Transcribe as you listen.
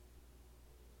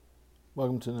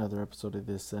Welcome to another episode of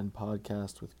the Ascend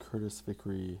podcast with Curtis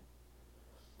Vickery.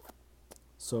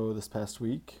 So this past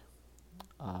week,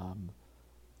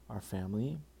 our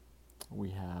family,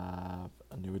 we have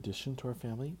a new addition to our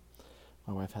family.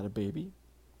 My wife had a baby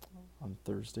on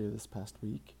Thursday of this past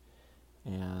week,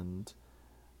 and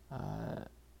uh,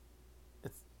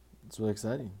 it's really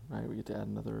exciting, right? We get to add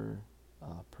another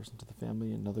person to the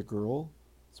family, another girl.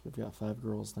 So we've got 5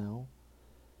 girls now,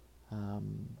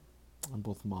 and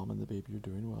both mom and the baby are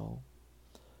doing well.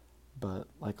 But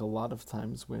like a lot of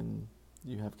times when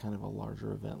you have kind of a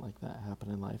larger event like that happen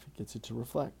in life, it gets you to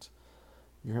reflect.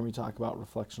 You hear me talk about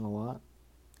reflection a lot.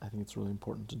 I think it's really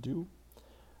important to do.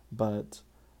 But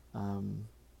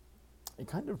it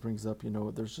kind of brings up,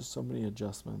 there's just so many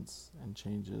adjustments and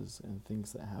changes and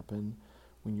things that happen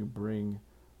when you bring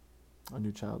a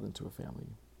new child into a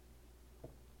family,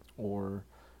 or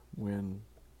when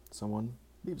someone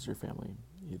leaves your family,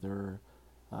 either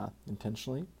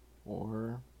intentionally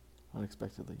or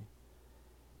unexpectedly.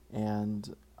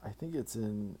 And I think it's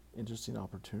an interesting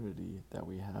opportunity that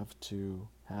we have to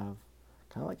have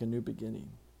kind of like a new beginning,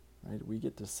 right? We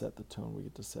get to set the tone, we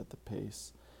get to set the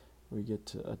pace, we get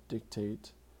to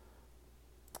dictate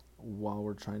while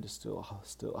we're trying to still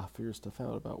figure stuff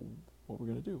out about what we're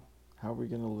going to do, how are we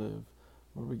going to live,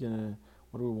 what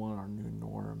do we want our new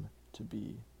norm to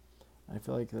be. I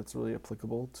feel like that's really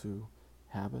applicable to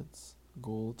habits,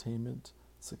 goal attainment,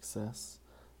 success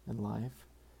in life.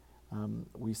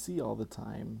 We see all the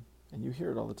time, and you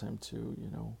hear it all the time too,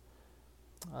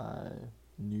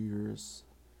 New Year's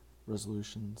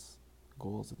resolutions,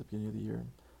 goals at the beginning of the year.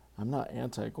 I'm not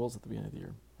anti-goals at the beginning of the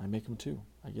year. I make them too.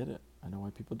 I get it. I know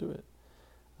why people do it.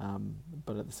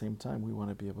 But at the same time, we want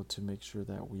to be able to make sure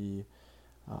that we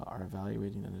are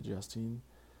evaluating and adjusting.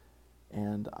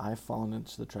 And I've fallen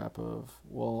into the trap of,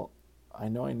 well, I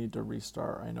know I need to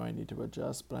restart, I know I need to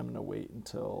adjust, but I'm going to wait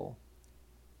until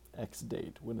X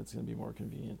date when it's going to be more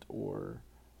convenient, or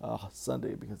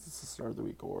Sunday because it's the start of the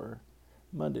week, or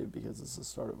Monday because it's the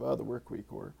start of the work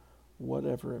week, or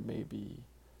whatever it may be.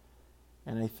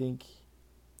 And I think,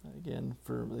 again,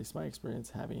 for at least my experience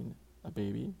having a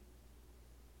baby,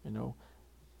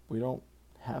 we don't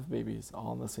have babies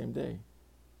all on the same day.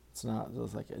 It's not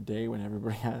just like a day when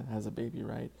everybody has a baby,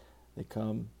 right? They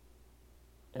come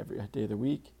every day of the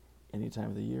week, any time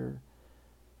of the year.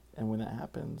 And when that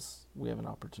happens, we have an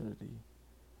opportunity.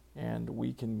 And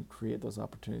we can create those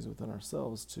opportunities within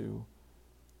ourselves to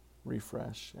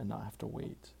refresh and not have to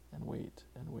wait and wait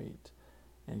and wait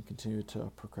and continue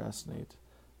to procrastinate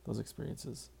those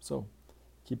experiences. So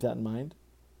keep that in mind,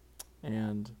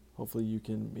 and hopefully you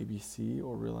can maybe see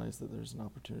or realize that there's an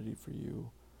opportunity for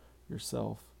you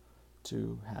yourself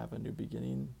to have a new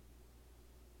beginning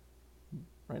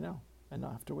right now and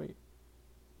not have to wait.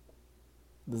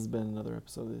 This has been another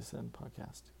episode of the Ascend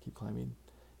podcast. Keep climbing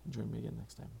and join me again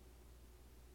next time.